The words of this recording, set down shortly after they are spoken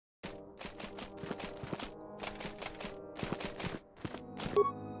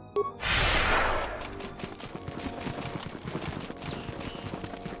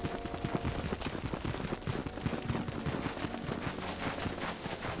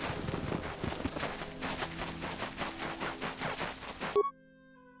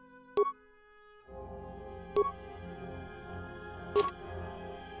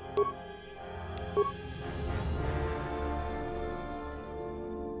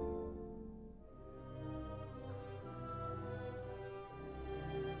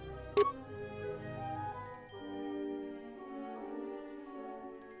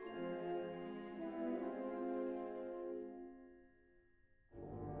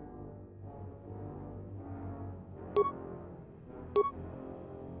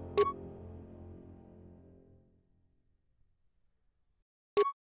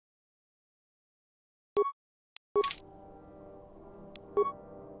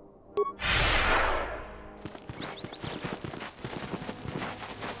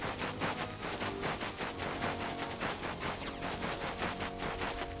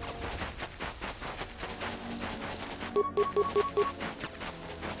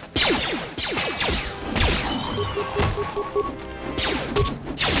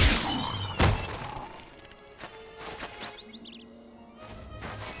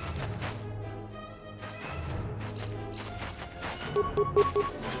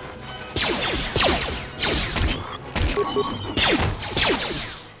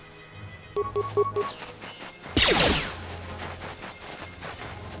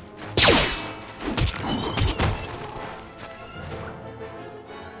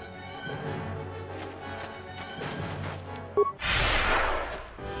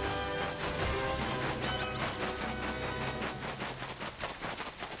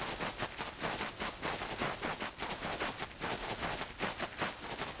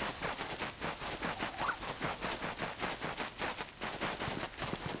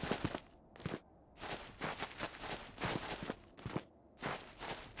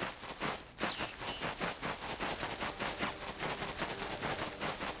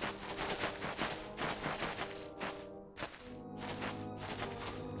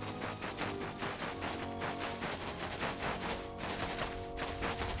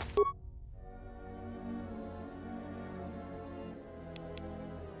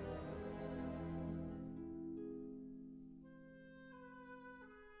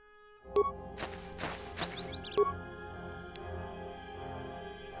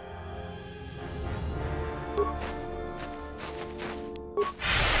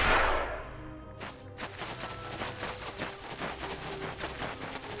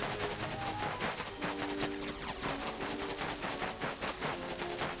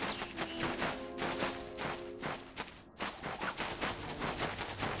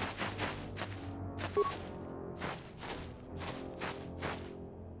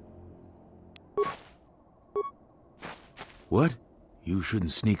What? You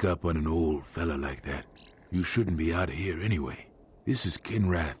shouldn't sneak up on an old fella like that. You shouldn't be out of here anyway. This is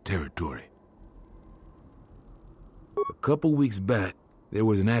Kinrath territory. A couple weeks back, there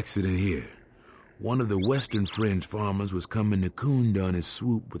was an accident here. One of the Western Fringe farmers was coming to Kunda on his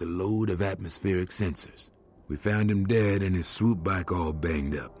swoop with a load of atmospheric sensors. We found him dead and his swoop bike all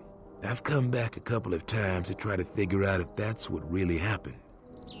banged up. I've come back a couple of times to try to figure out if that's what really happened.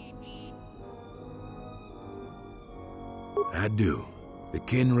 I do. The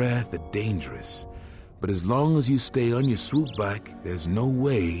Kinrath are dangerous, but as long as you stay on your swoop bike, there's no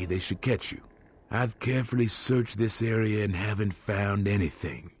way they should catch you. I've carefully searched this area and haven't found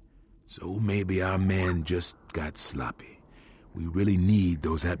anything. So maybe our man just got sloppy. We really need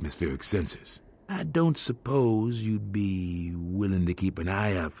those atmospheric sensors. I don't suppose you'd be willing to keep an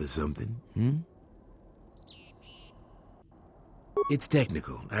eye out for something, hmm? It's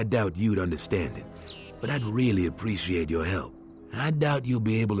technical. I doubt you'd understand it, but I'd really appreciate your help. I doubt you'll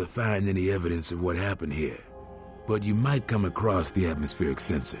be able to find any evidence of what happened here, but you might come across the atmospheric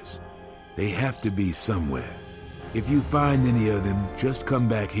sensors. They have to be somewhere. If you find any of them, just come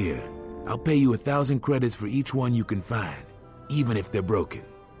back here. I'll pay you 1,000 credits for each one you can find, even if they're broken.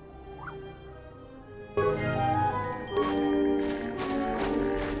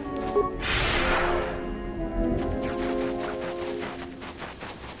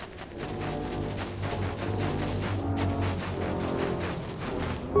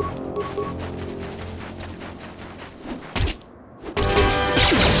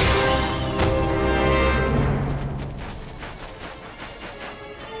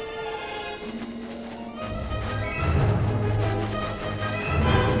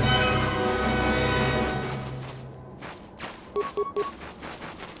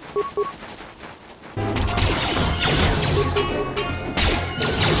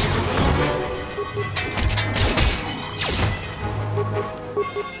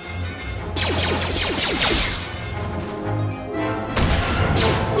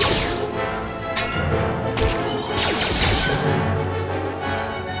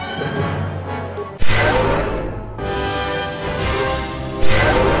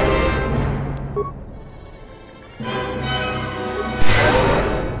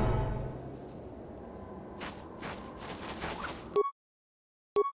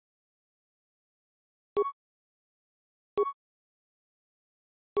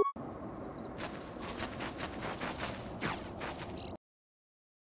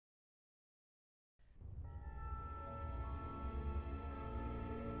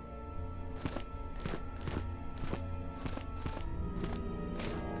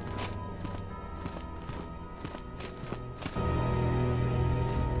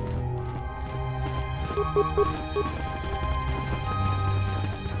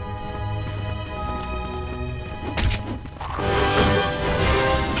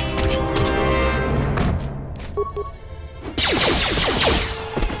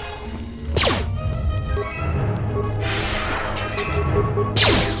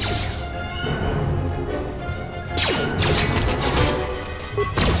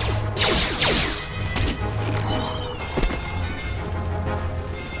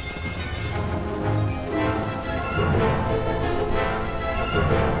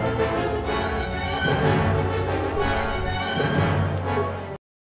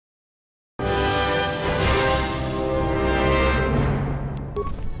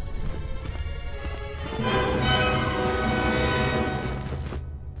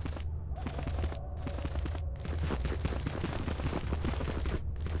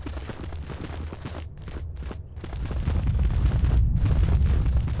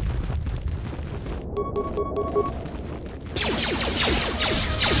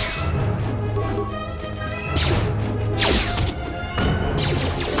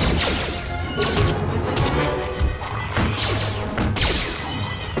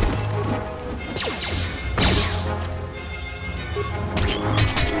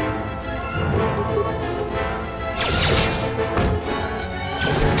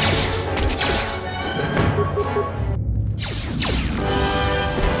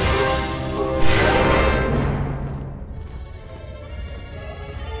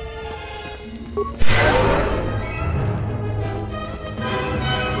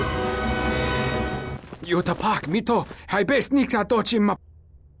 Jota pak mito, hai best niksa tochimma.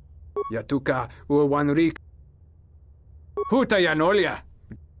 Ja tuka uwan rik. Hutajan olja.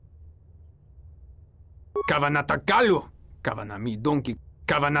 Kavanatakalu. Kavanami donki.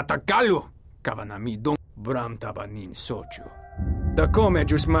 Kavanatakalu. Kavanami don. Bram tabanin sochu. Da come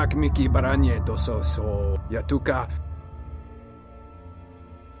jusmak miki baranje dososo. Ja tuka.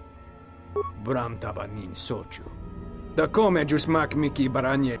 Bram tabanin sochu. Da come jusmak miki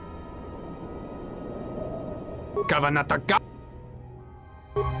baranje. Kavanataka.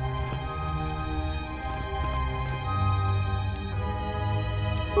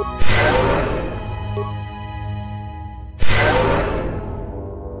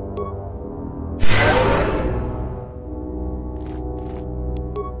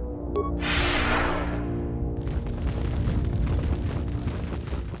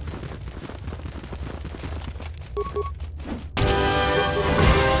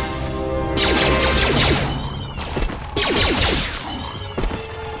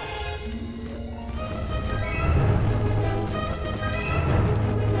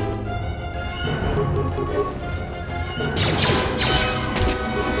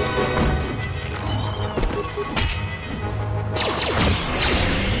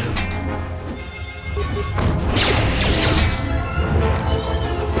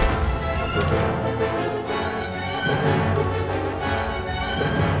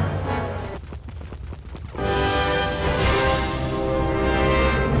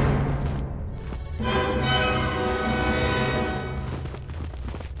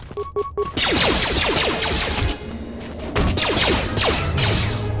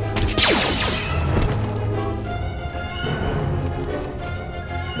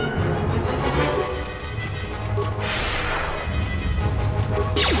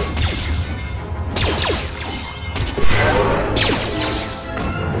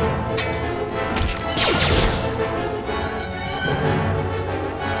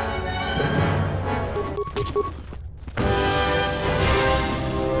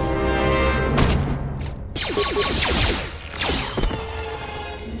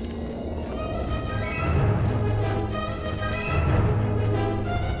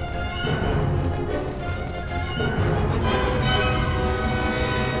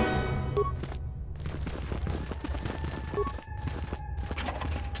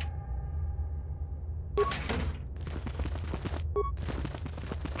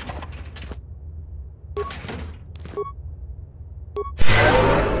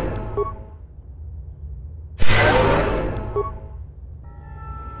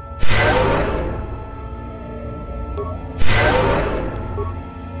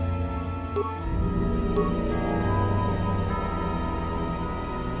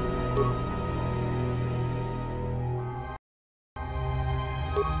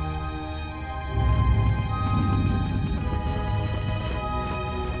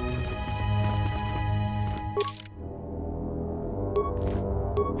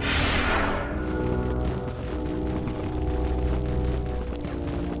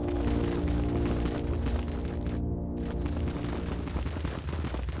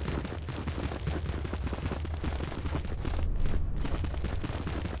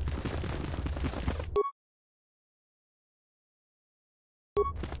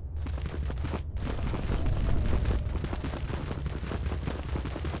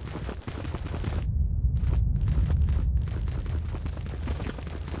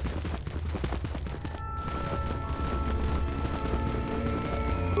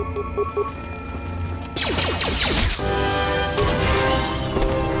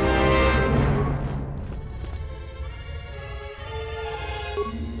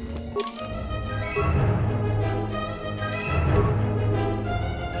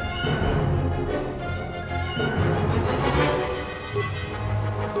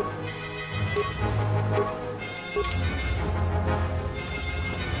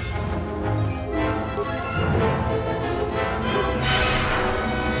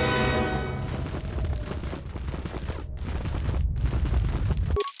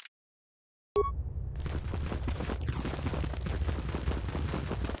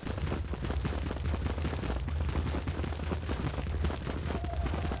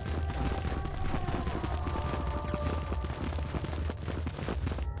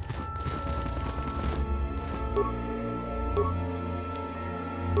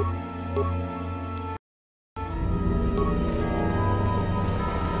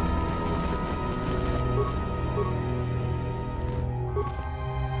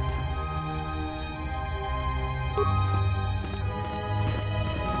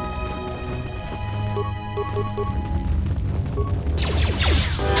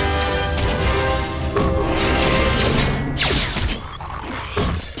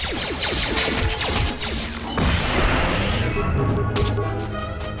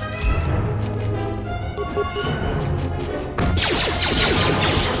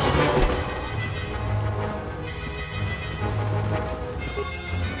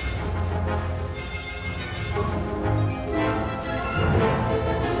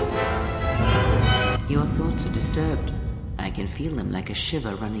 Your thoughts are disturbed. I can feel them like a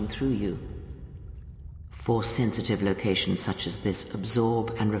shiver running through you. Force-sensitive locations such as this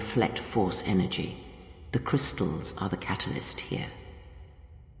absorb and reflect force energy. The crystals are the catalyst here.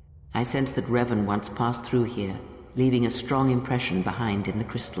 I sense that Revan once passed through here, leaving a strong impression behind in the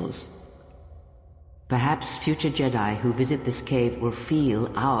crystals. Perhaps future Jedi who visit this cave will feel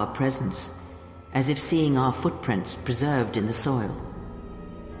our presence, as if seeing our footprints preserved in the soil.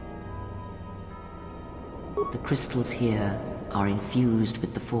 The crystals here are infused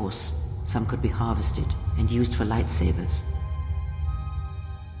with the Force. Some could be harvested and used for lightsabers.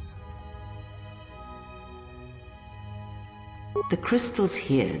 The crystals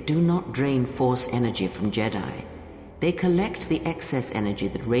here do not drain Force energy from Jedi. They collect the excess energy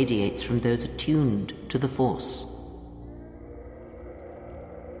that radiates from those attuned to the Force.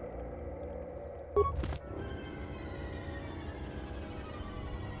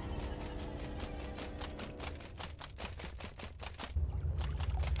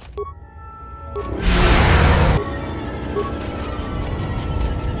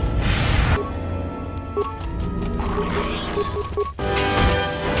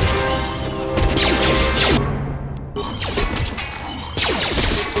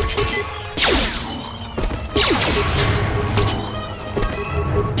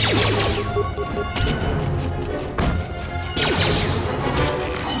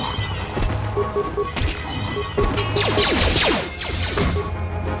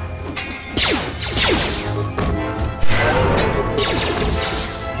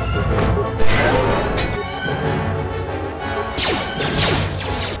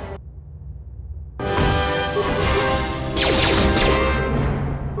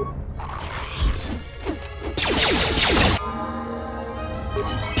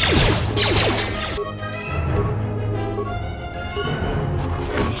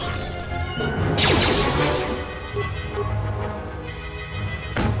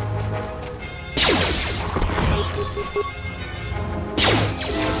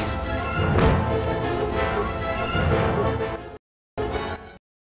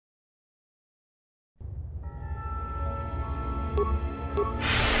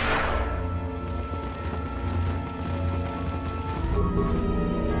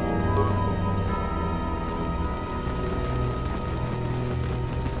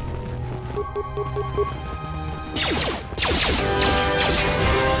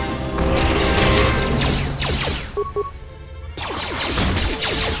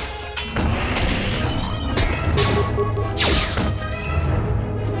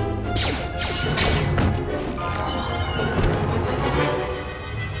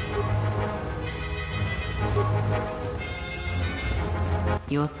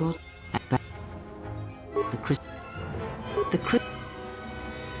 Your thought about the crystal.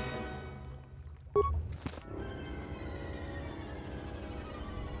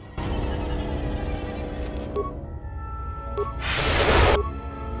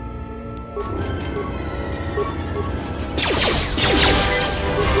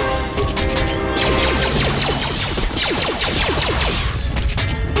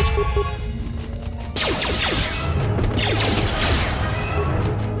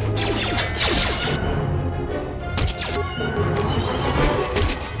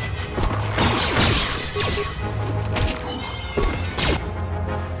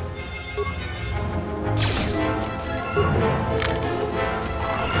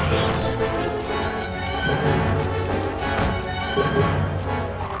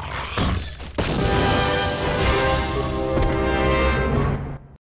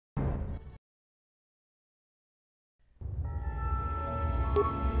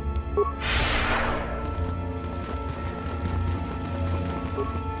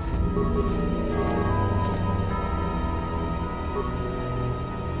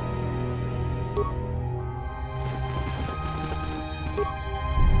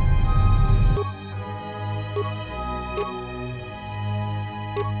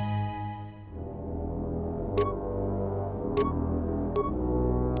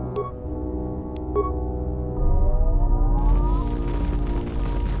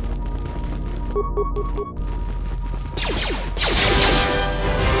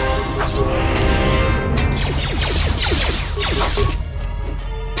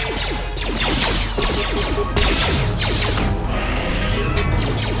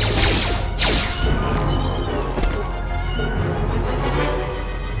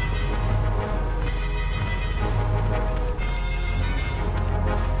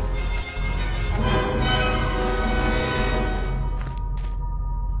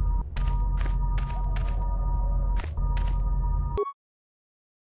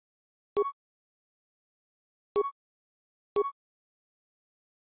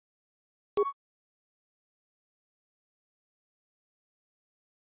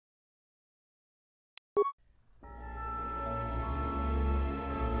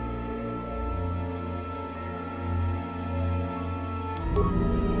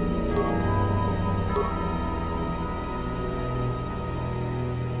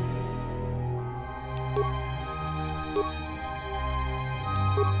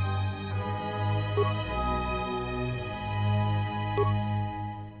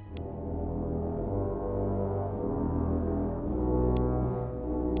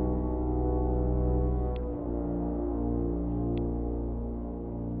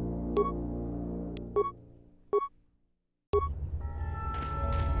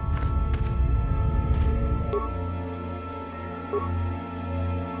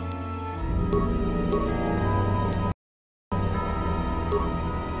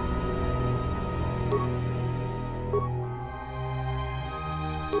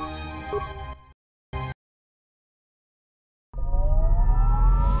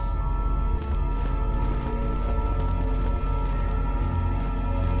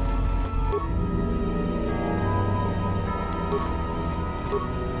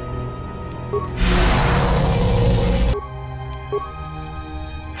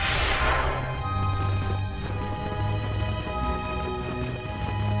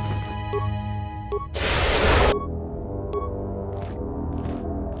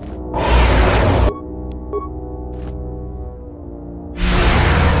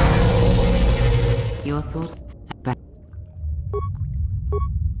 Your thought? Back.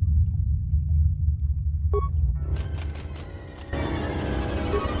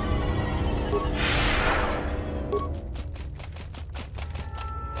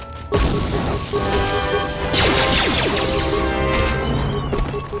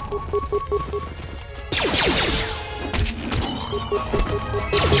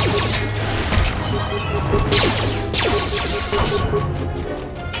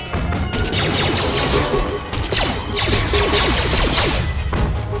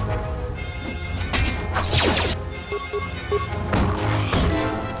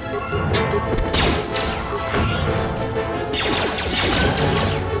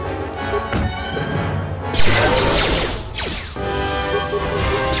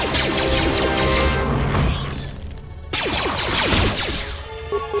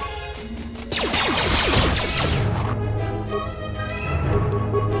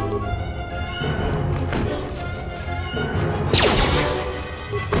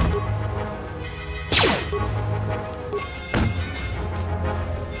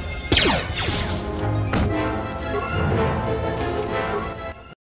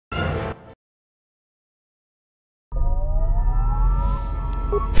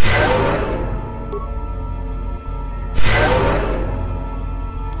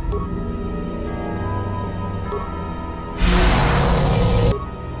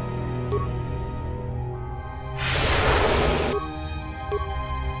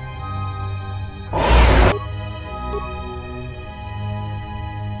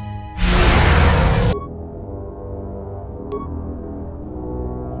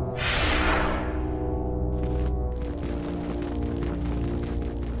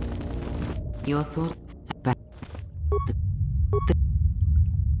 Your thought? Back.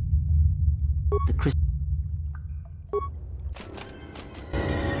 The crystal.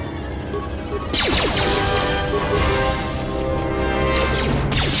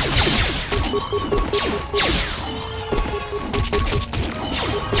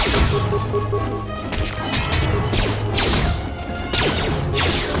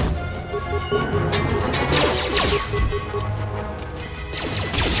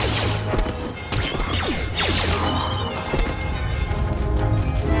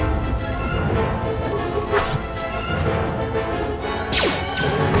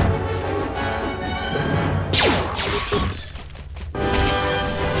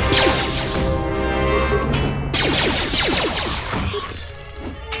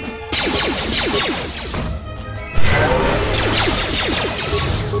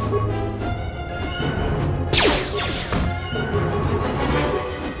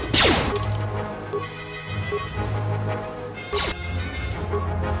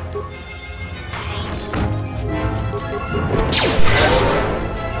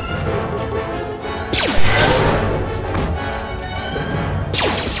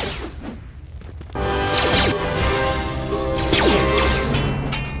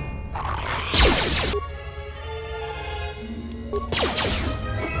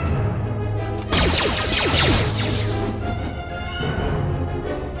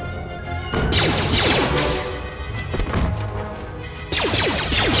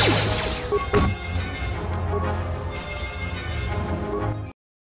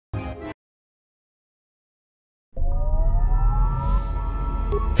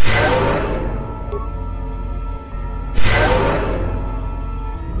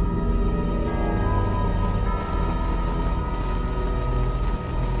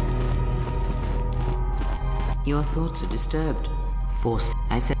 Your thoughts are disturbed. Force.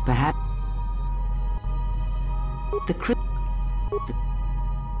 I said perhaps... The crypt...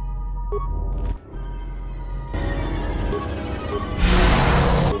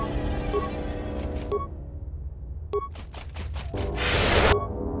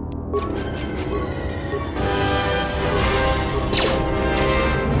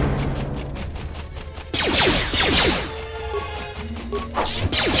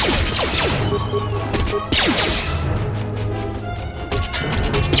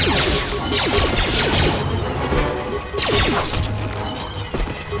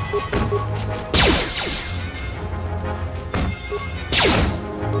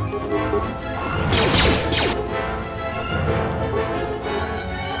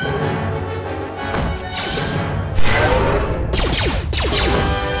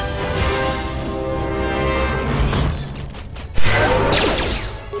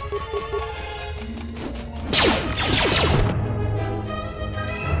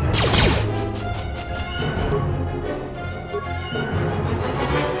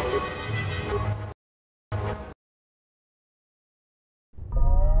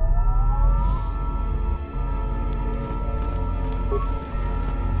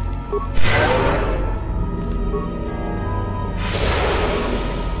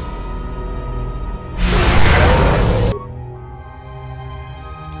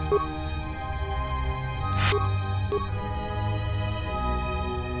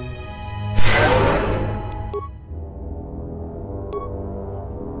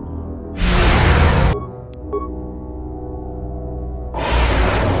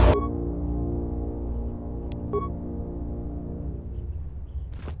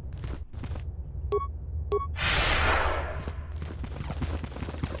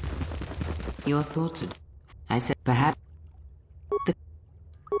 Your thoughts are... I said perhaps... The...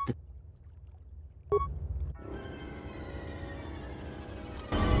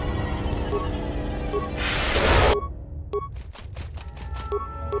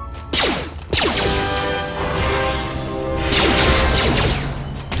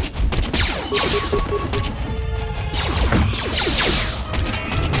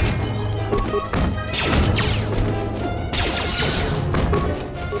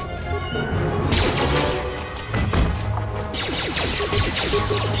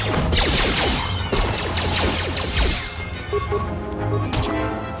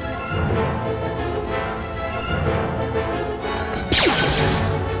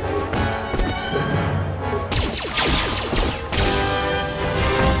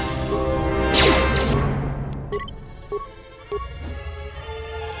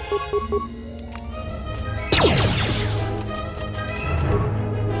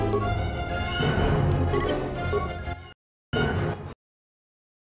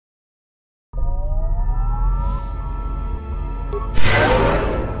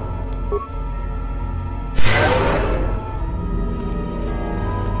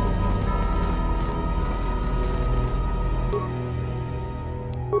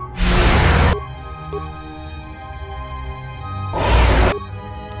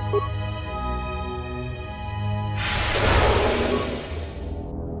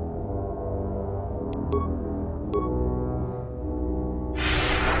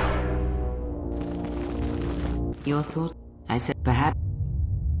 Your thought? I said perhaps...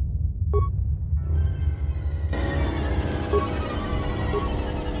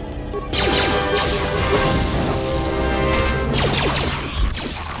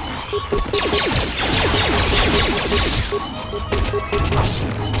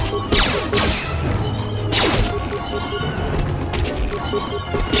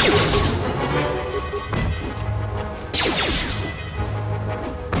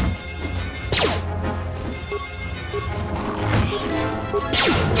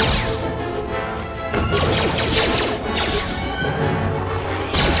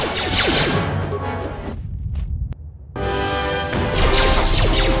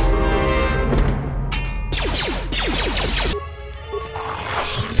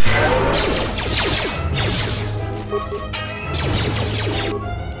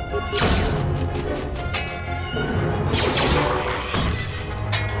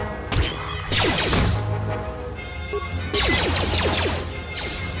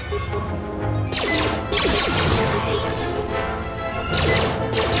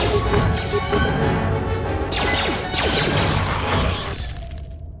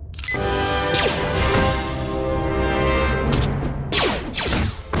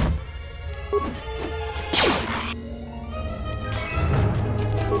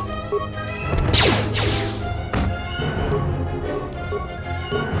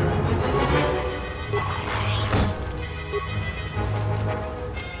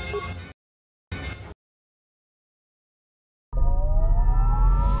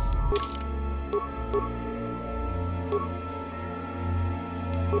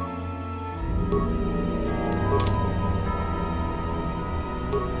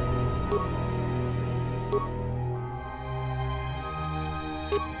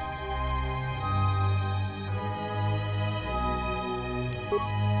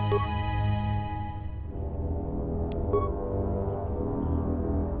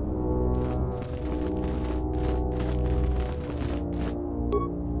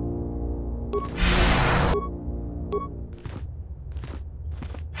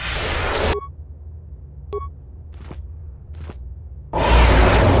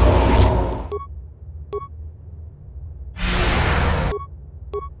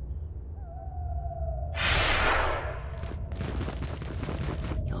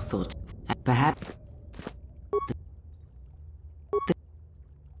 Thoughts. Perhaps.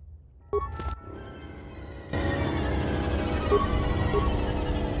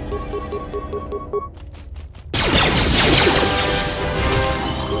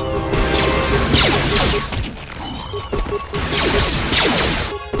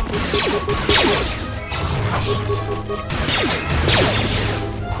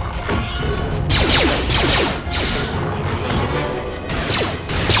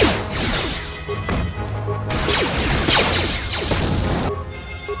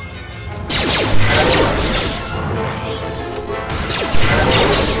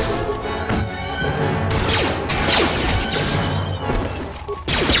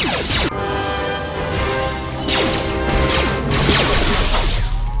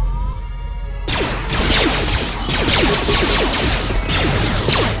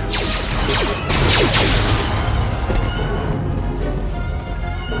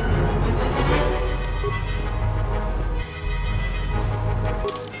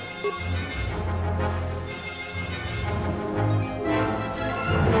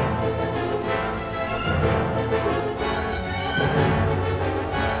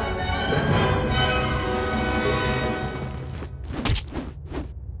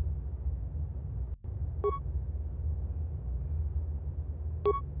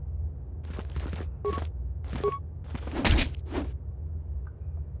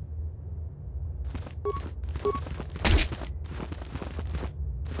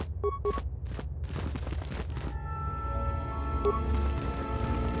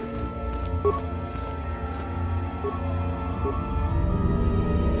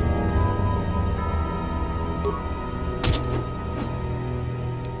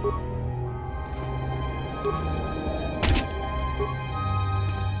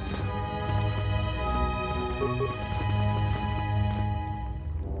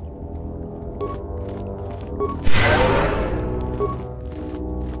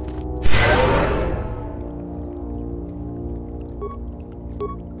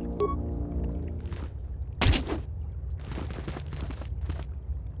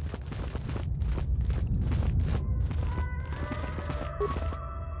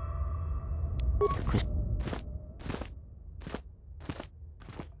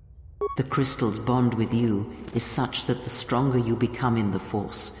 The crystal's bond with you is such that the stronger you become in the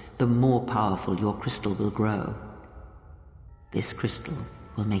Force, the more powerful your crystal will grow. This crystal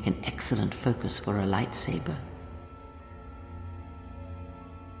will make an excellent focus for a lightsaber.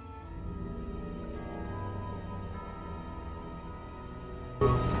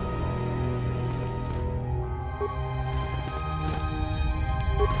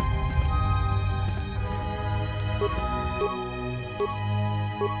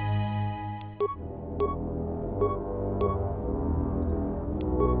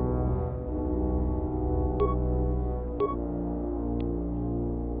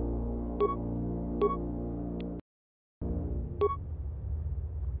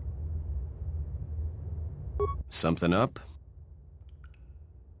 Something up?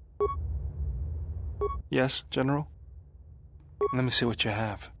 Yes, General? Let me see what you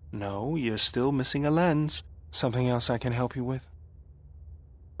have. No, you're still missing a lens. Something else I can help you with?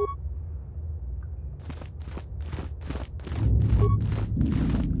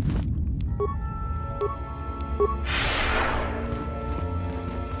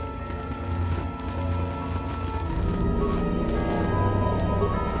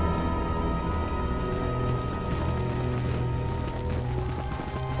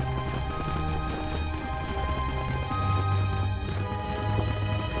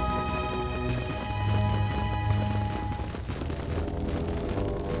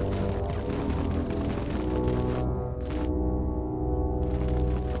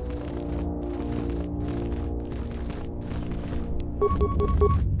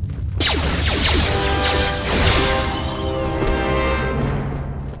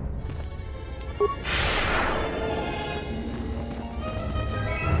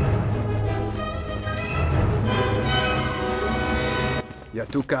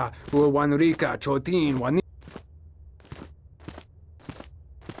 Yatuka, Uwanrika, Chotin, Wani.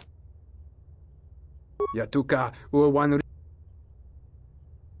 Yatuka, Uwanrika.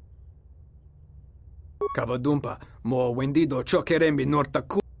 Kavadumpa, mo wendido chokerembi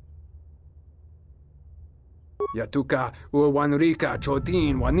nortaku. Yatuka uwanrika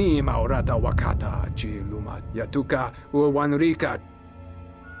chotin wani maorata wakata chiluma. Yatuka uwanrika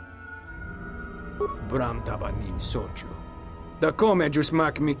bram tabanin sochu. Da come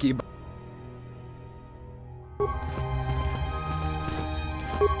jusmak miki.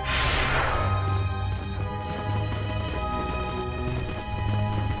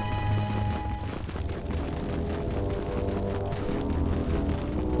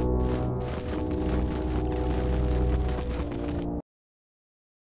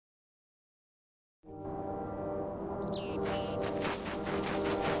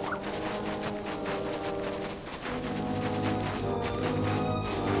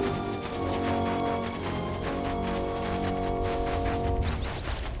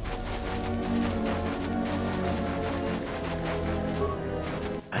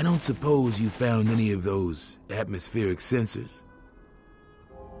 I don't suppose you found any of those atmospheric sensors?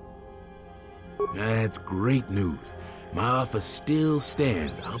 That's great news. My offer still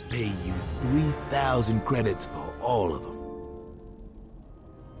stands. I'll pay you 3,000 credits for all of them.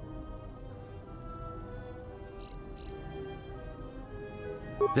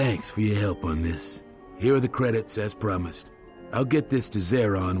 Thanks for your help on this. Here are the credits as promised. I'll get this to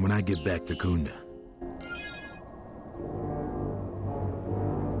Zeron when I get back to Kunda.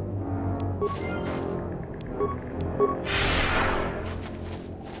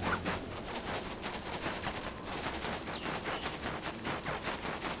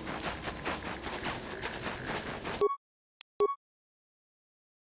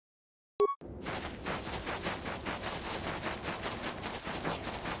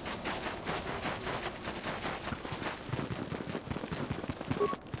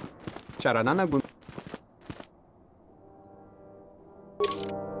 Charanana gun.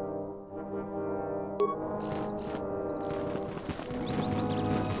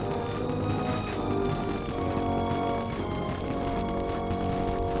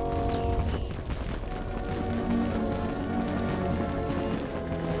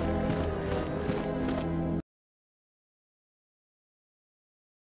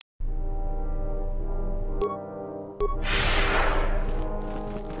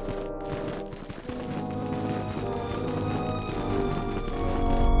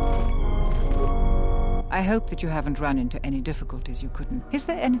 I hope that you haven't run into any difficulties you couldn't. Is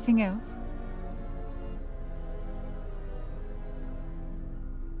there anything else?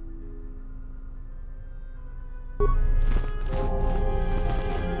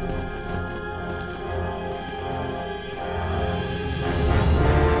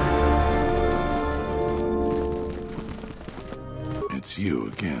 It's you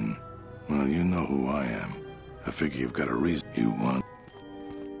again. Well, you know who I am. I figure you've got a reason you want.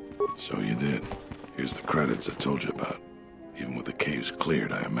 So you did. Here's the credits I told you about. Even with the caves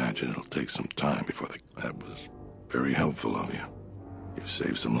cleared, I imagine it'll take some time before That was very helpful of you. You've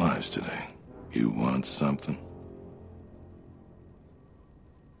saved some lives today. You want something?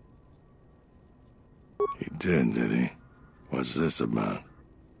 He did he? What's this about?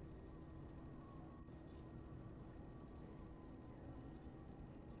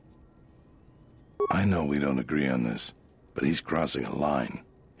 I know we don't agree on this, but he's crossing a line.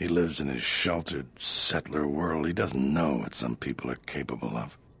 He lives in his sheltered, settler world. He doesn't know what some people are capable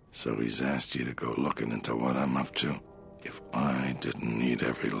of. So he's asked you to go looking into what I'm up to. If I didn't need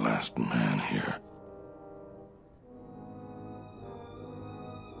every last man here.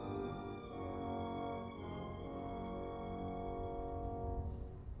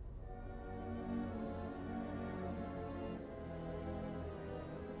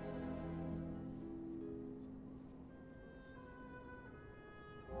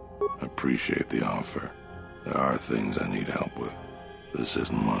 Appreciate the offer. There are things I need help with. This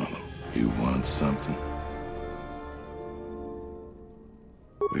isn't one of them. You want something?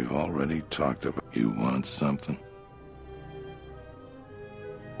 We've already talked about... You want something?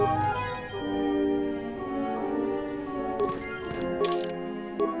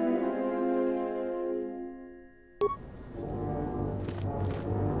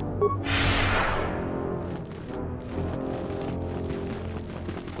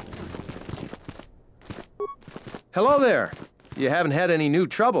 Hello there. You haven't had any new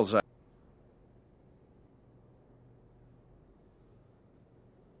troubles,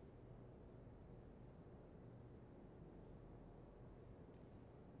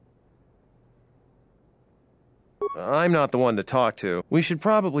 I'm not the one to talk to. We should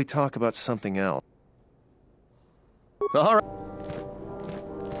probably talk about something else. All right.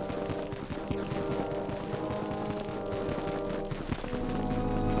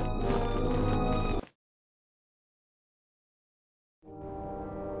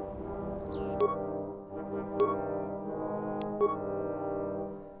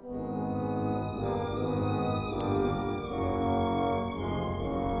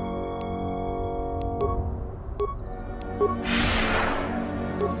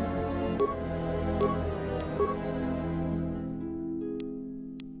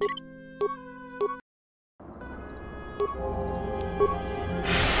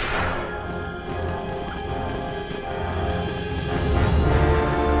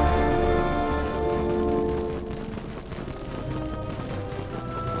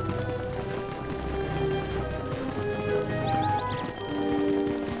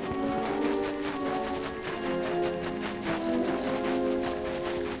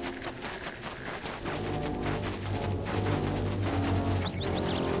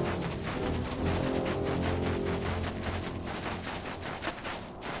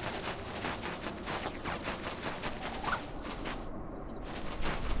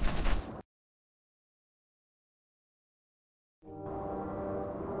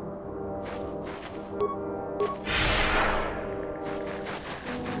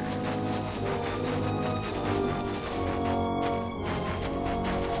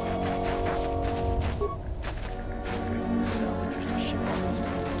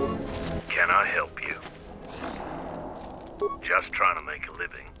 a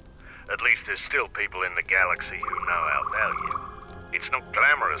living. At least there's still people in the galaxy who know our value. It's not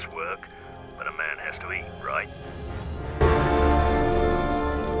glamorous work, but a man has to eat, right?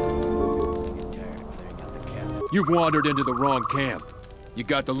 You've wandered into the wrong camp. You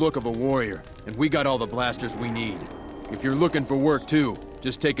got the look of a warrior, and we got all the blasters we need. If you're looking for work too,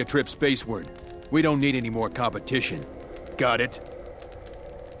 just take a trip spaceward. We don't need any more competition. Got it?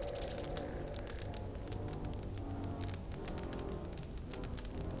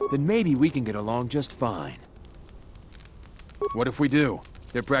 Then maybe we can get along just fine. What if we do?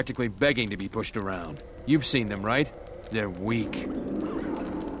 They're practically begging to be pushed around. You've seen them, right? They're weak.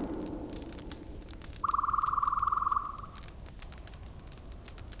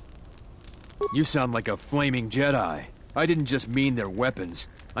 You sound like a flaming Jedi. I didn't just mean their weapons.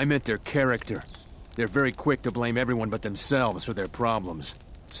 I meant their character. They're very quick to blame everyone but themselves for their problems.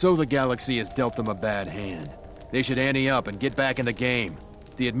 So the galaxy has dealt them a bad hand. They should ante up and get back in the game.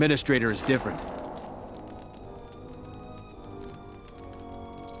 The administrator is different.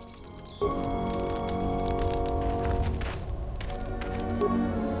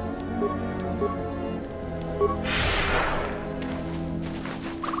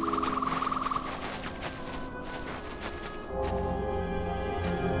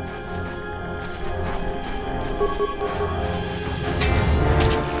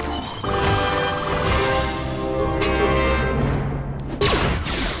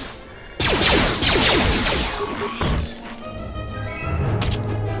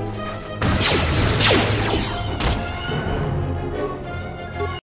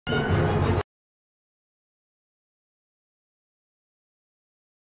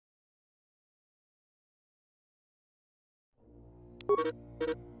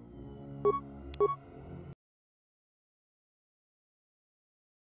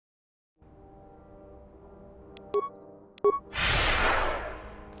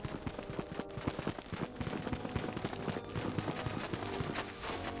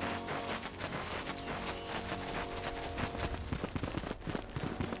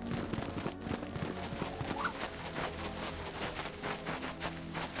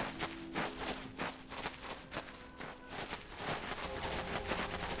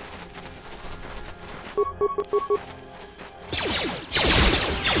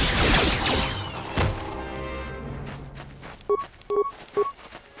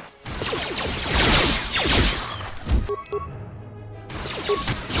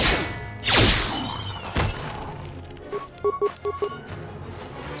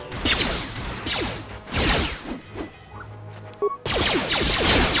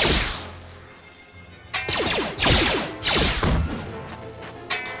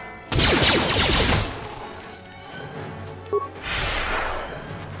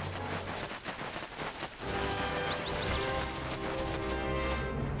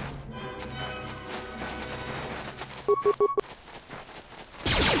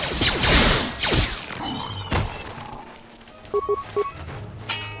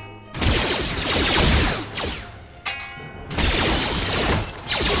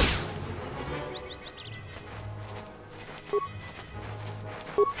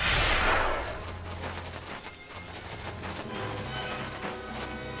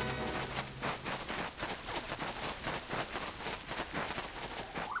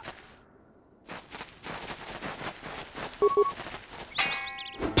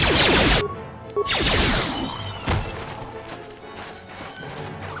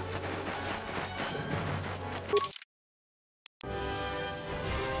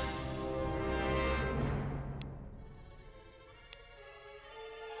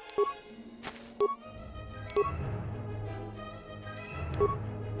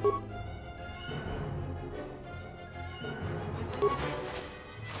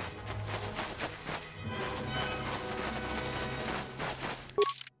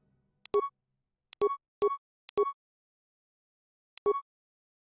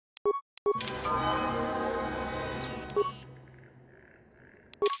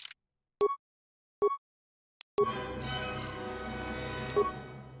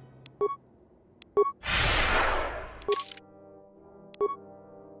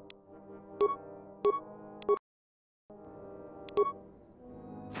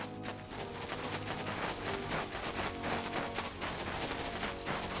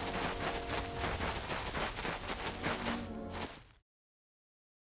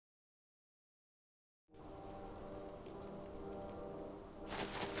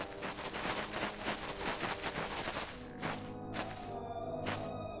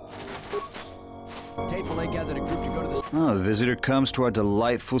 Oh, a visitor comes to our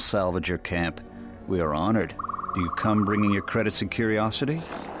delightful salvager camp. We are honored. Do you come bringing your credits and curiosity?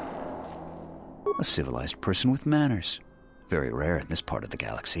 A civilized person with manners. Very rare in this part of the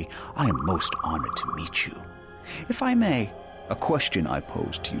galaxy. I am most honored to meet you. If I may, a question I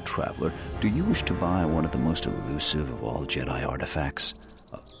pose to you, traveler. Do you wish to buy one of the most elusive of all Jedi artifacts?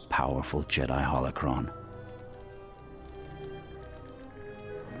 A powerful Jedi holocron?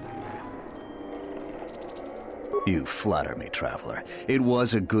 You flatter me, traveler. It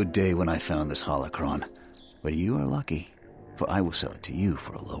was a good day when I found this holocron. But you are lucky, for I will sell it to you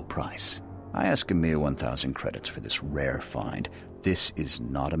for a low price. I ask a mere 1,000 credits for this rare find. This is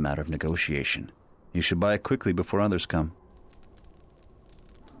not a matter of negotiation. You should buy it quickly before others come.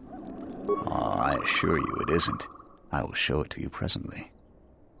 I assure you it isn't. I will show it to you presently.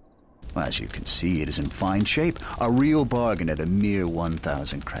 As you can see, it is in fine shape. A real bargain at a mere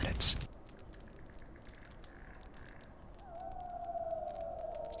 1,000 credits.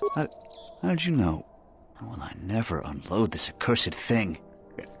 How did you know? Well, I never unload this accursed thing.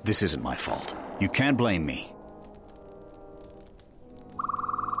 This isn't my fault. You can't blame me.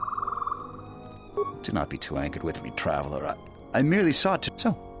 Do not be too angered with me, traveler. I merely sought to...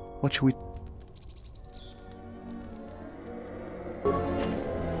 So, what shall we...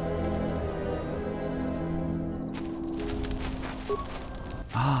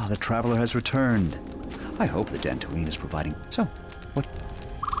 Ah, the traveler has returned. I hope the Dantooine is providing... So, what...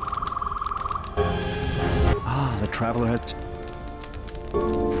 Ah, the traveler has...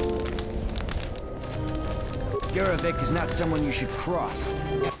 Yuravik is not someone you should cross.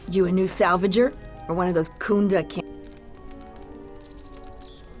 You a new salvager? Or one of those Kunda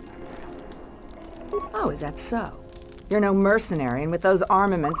Oh, is that so? You're no mercenary, and with those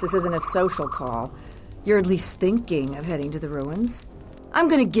armaments, this isn't a social call. You're at least thinking of heading to the ruins. I'm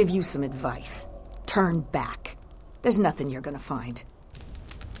gonna give you some advice. Turn back. There's nothing you're gonna find.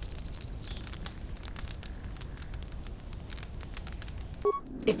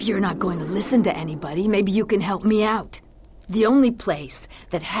 If you're not going to listen to anybody, maybe you can help me out. The only place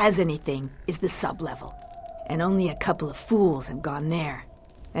that has anything is the sub-level. And only a couple of fools have gone there.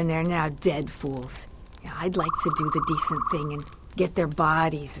 And they're now dead fools. Yeah, I'd like to do the decent thing and get their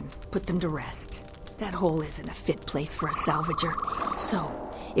bodies and put them to rest. That hole isn't a fit place for a salvager. So,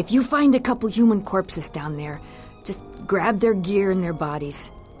 if you find a couple human corpses down there, just grab their gear and their bodies.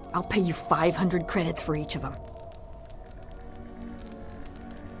 I'll pay you 500 credits for each of them.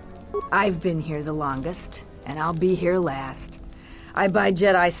 I've been here the longest, and I'll be here last. I buy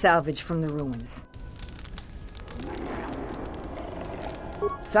Jedi salvage from the ruins.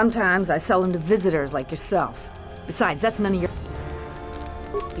 Sometimes I sell them to visitors like yourself. Besides, that's none of your...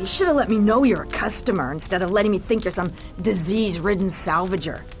 You should have let me know you're a customer instead of letting me think you're some disease-ridden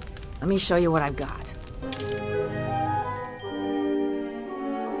salvager. Let me show you what I've got.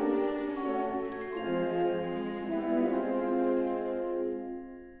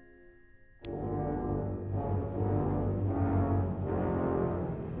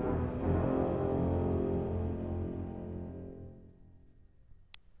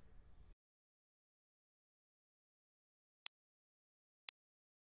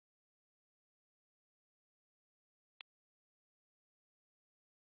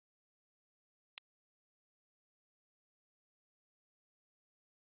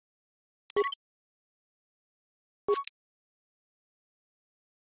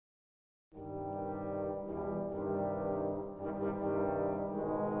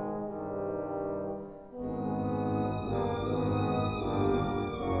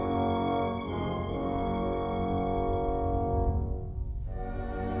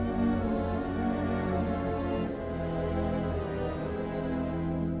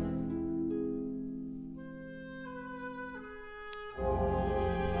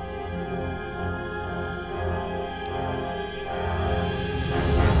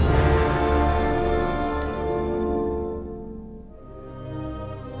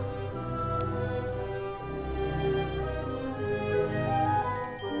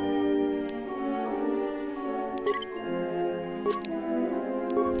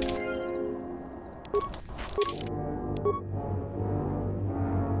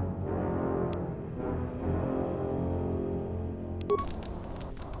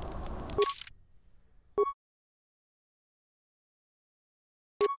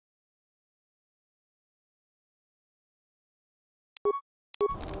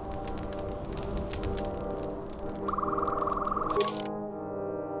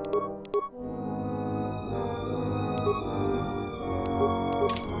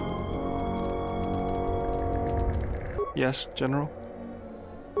 Yes, General?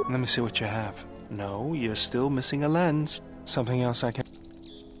 Let me see what you have. No, you're still missing a lens. Something else I can...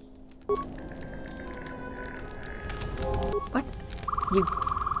 You...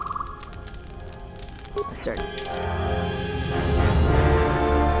 A certain...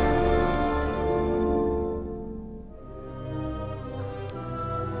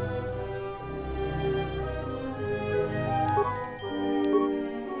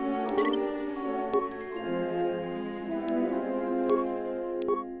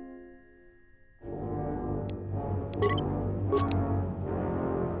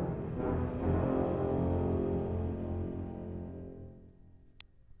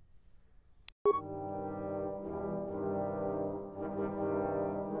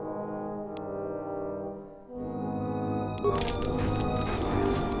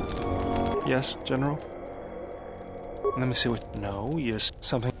 Yes, General? Let me see what... No, yes,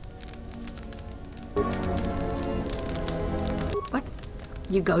 something... What?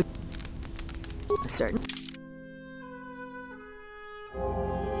 You go... A certain...